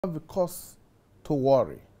have a cause to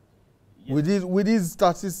worry Yes. with these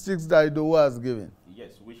statistics that Idowu has given?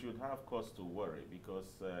 Yes, we should have cause to worry because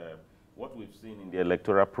what we've seen in the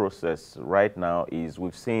electoral process right now is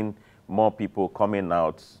we've seen more people coming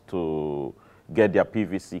out to get their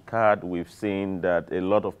PVC card. We've seen that a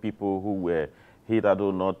lot of people who were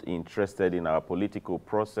hitherto not interested in our political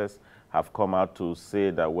process have come out to say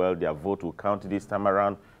that, well, their vote will count this time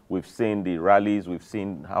around. We've seen the rallies. We've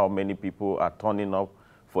seen how many people are turning up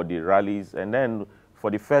for the rallies. And then for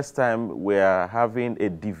the first time, we're having a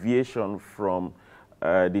deviation from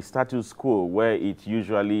the status quo where it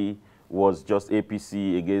usually was just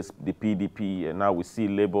APC against the PDP. And now we see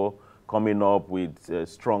Labour coming up with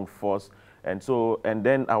strong force. And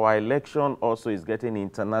then our election also is getting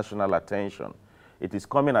international attention. It is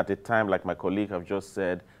coming at a time, like my colleague have just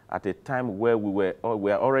said, at a time where we're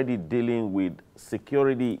already dealing with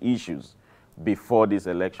security issues before this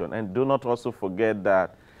election. And do not also forget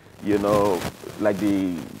that, you know, like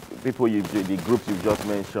the groups you've just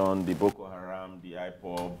mentioned, the Boko Haram, the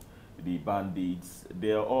IPOB, the bandits,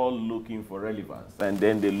 they're all looking for relevance. And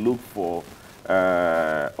then they look for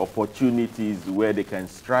opportunities where they can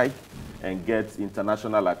strike and get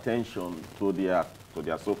international attention to their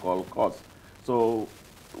so-called cause. So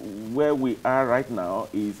where we are right now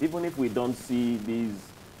is, even if we don't see these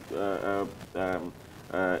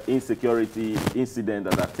insecurity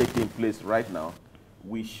incidents that are taking place right now,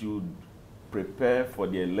 we should prepare for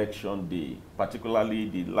the election day, particularly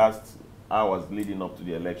the last hours leading up to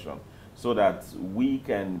the election, so that we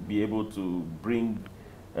can be able to bring,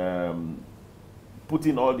 put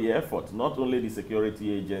in all the effort, not only the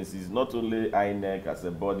security agencies, not only INEC as a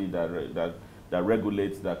body that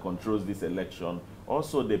regulates, that controls this election,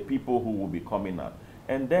 also the people who will be coming out.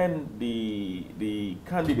 And then the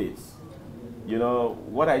candidates. You know,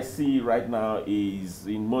 what I see right now is,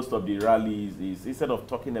 in most of the rallies, is instead of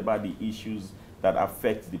talking about the issues that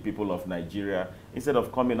affect the people of Nigeria, instead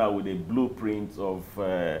of coming out with a blueprint of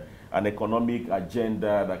an economic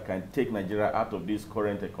agenda that can take Nigeria out of this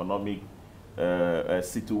current economic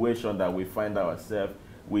situation that we find ourselves,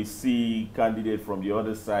 we see candidates from the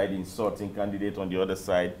other side insulting candidates on the other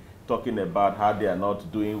side, talking about how they are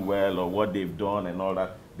not doing well or what they've done and all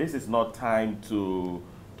that. This is not time to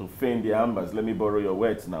feign the ambers, let me borrow your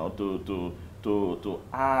words now, to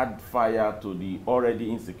add fire to the already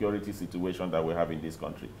insecurity situation that we have in this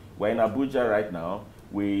country. We're in Abuja right now.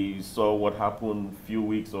 We saw what happened a few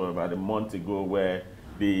weeks or about a month ago, where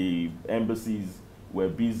the embassies were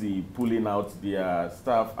busy pulling out their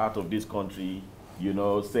staff out of this country, you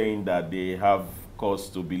know, saying that they have cause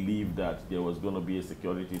to believe that there was going to be a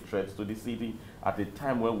security threat to the city at a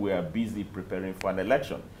time when we are busy preparing for an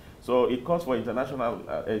election. So it calls for international,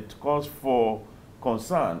 it calls for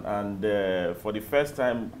concern, and for the first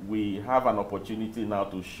time we have an opportunity now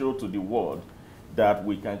to show to the world that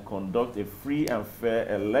we can conduct a free and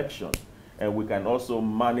fair election, and we can also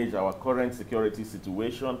manage our current security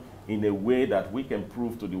situation in a way that we can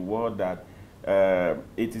prove to the world that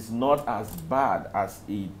it is not as bad as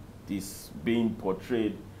it is being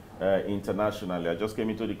portrayed internationally. I just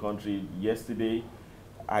came into the country yesterday.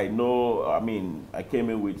 I know, I mean, I came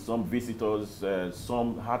in with some visitors.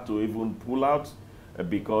 Some had to even pull out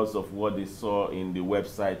because of what they saw in the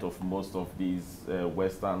website of most of these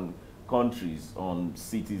Western countries on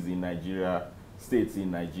cities in Nigeria, states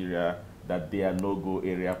in Nigeria, that they are no-go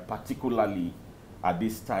area, particularly at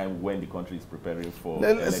this time when the country is preparing for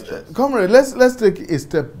elections. Comrade, let's take a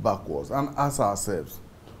step backwards and ask ourselves,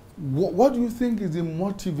 what do you think is the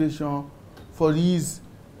motivation for these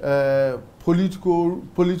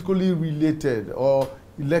politically related or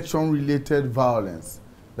election-related violence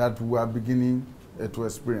that we are beginning to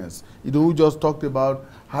experience? Idowu just talked about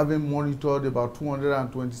having monitored about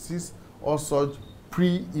 226 or such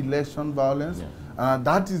pre-election violence, and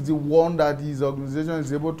that is the one that his organization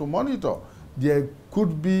is able to monitor. There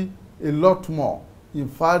could be a lot more. In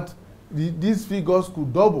fact, these figures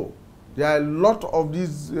could double. There are a lot of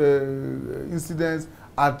these incidents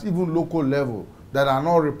at even local level that are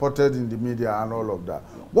not reported in the media and all of that.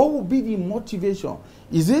 What would be the motivation?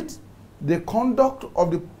 Is it the conduct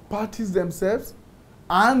of the parties themselves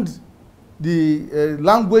and the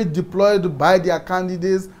language deployed by their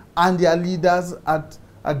candidates and their leaders at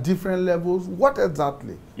different levels? What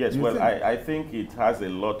exactly? Yes, well, I think it has a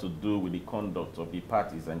lot to do with the conduct of the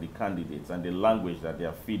parties and the candidates and the language that they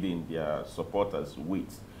are feeding their supporters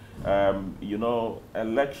with. You know,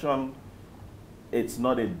 election, it's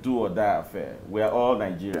not a do or die affair. We are all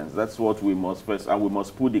Nigerians. That's what we must first, and we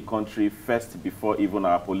must put the country first before even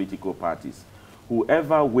our political parties.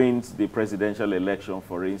 Whoever wins the presidential election,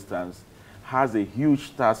 for instance, has a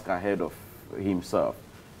huge task ahead of himself.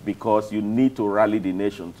 because you need to rally the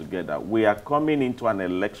nation together. We are coming into an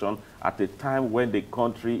election at a time when the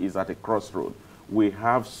country is at a crossroad. We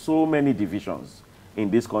have so many divisions in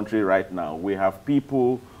this country right now. We have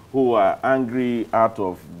people who are angry out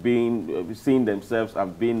of being, seeing themselves as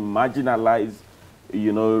being marginalized,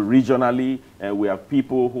 you know, regionally, and we have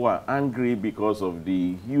people who are angry because of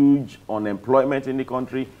the huge unemployment in the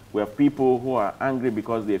country. We have people who are angry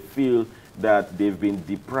because they feel that they've been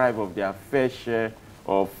deprived of their fair share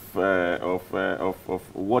of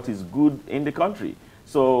what is good in the country.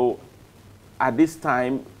 So at this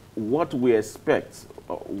time, what we expect,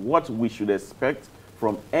 what we should expect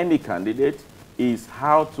from any candidate is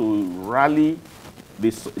how to rally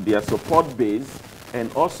their support base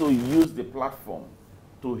and also use the platform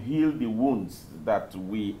to heal the wounds that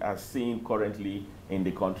we are seeing currently in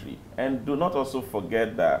the country. And do not also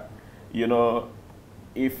forget that, you know,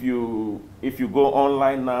 if you go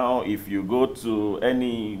online now, if you go to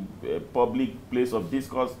any public place of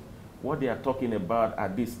discourse, what they are talking about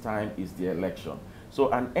at this time is the election.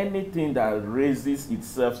 So, and anything that raises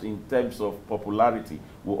itself in terms of popularity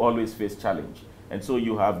will always face challenge. And so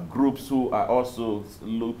you have groups who are also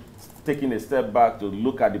taking a step back to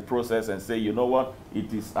look at the process and say, you know what,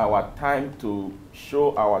 it is our time to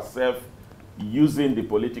show ourselves using the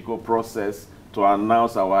political process to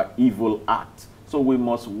announce our evil act. So we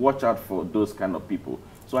must watch out for those kind of people.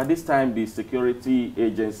 So at this time, the security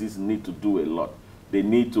agencies need to do a lot. They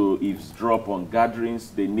need to eavesdrop on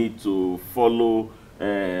gatherings. They need to follow,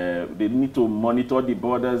 they need to monitor the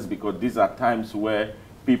borders, because these are times where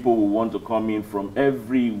people will want to come in from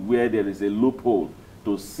everywhere there is a loophole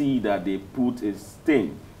to see that they put a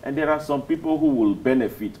stain. And there are some people who will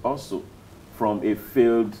benefit also from a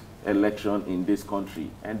failed election in this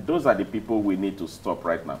country. And those are the people we need to stop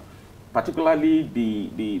right now. Particularly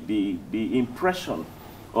the impression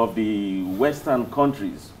of the Western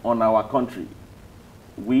countries on our country.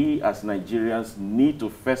 We as Nigerians need to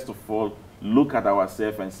first of all look at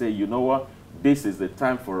ourselves and say, you know what, this is the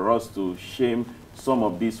time for us to shame some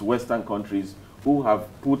of these Western countries who have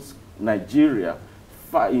put Nigeria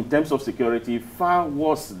in terms of security far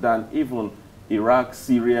worse than even Iraq,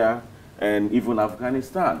 Syria, and even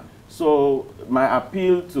Afghanistan. So my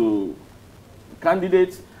appeal to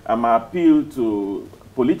candidates and my appeal to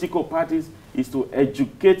political parties is to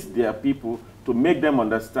educate their people, to make them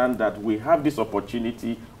understand that we have this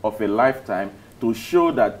opportunity of a lifetime to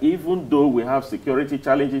show that even though we have security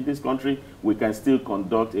challenges in this country, we can still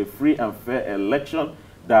conduct a free and fair election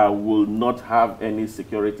that will not have any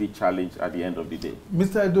security challenge at the end of the day.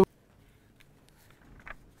 Mr. Edo.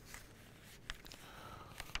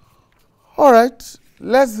 All right,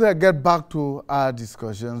 let's get back to our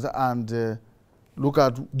discussions and look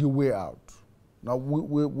at the way out. Now,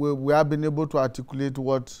 we have been able to articulate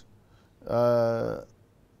what the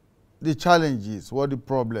challenge is, what the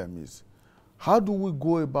problem is. How do we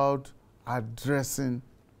go about addressing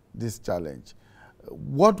this challenge?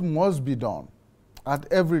 What must be done at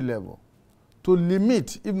every level to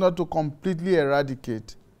limit, if not to completely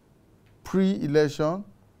eradicate, pre-election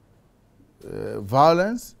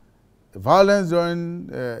violence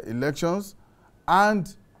during elections,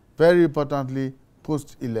 and very importantly,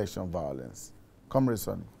 post-election violence? Comrade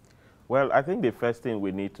Sonny. Well, I think the first thing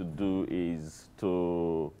we need to do is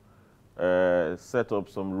to set up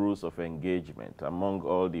some rules of engagement among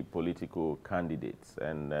all the political candidates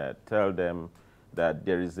and tell them that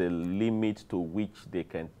there is a limit to which they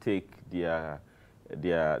can take their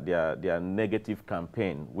negative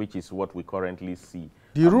campaign, which is what we currently see.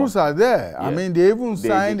 The rules are there. Yes. I mean, they even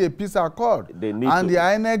signed a peace accord. And the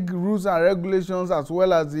INEC rules and regulations, as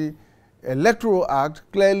well as the Electoral Act,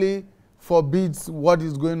 clearly forbids what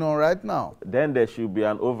is going on right now. Then there should be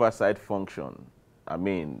an oversight function. I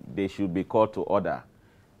mean, they should be called to order,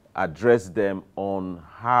 address them on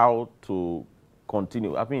how to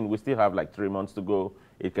continue. I mean, we still have like 3 months to go.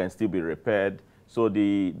 It can still be repaired. So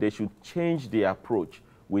they should change the approach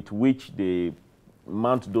with which they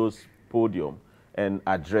mount those podium and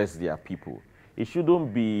address their people. It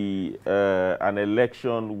shouldn't be an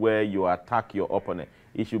election where you attack your opponent.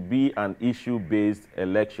 It should be an issue-based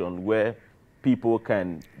election where people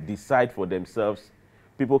can decide for themselves,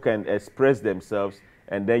 people can express themselves,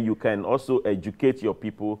 and then you can also educate your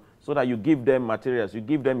people so that you give them materials, you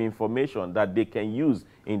give them information that they can use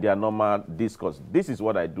in their normal discourse. This is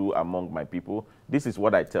what I do among my people. This is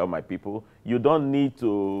what I tell my people. You don't need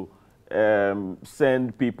to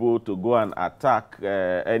send people to go and attack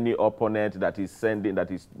any opponent that is sending,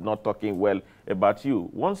 that is not talking well about you.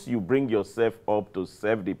 Once you bring yourself up to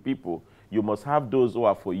serve the people, you must have those who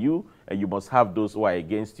are for you, and you must have those who are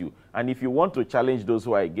against you. And if you want to challenge those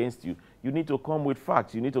who are against you, You need to come with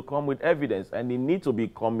facts. You need to come with evidence, and it needs to be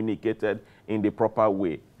communicated in the proper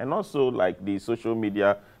way. And also, like the social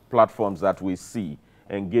media platforms that we see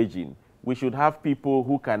engaging, we should have people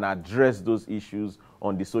who can address those issues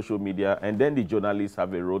on the social media, and then the journalists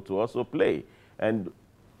have a role to also play. And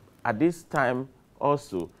at this time,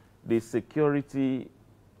 also, the security,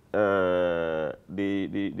 the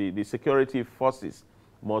security forces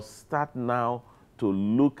must start now to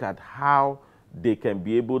look at how they can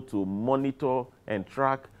be able to monitor and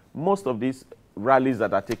track most of these rallies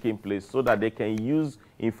that are taking place, so that they can use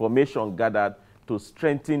information gathered to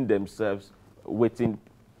strengthen themselves within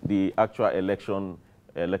the actual election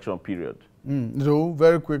period. So,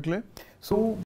 very quickly. So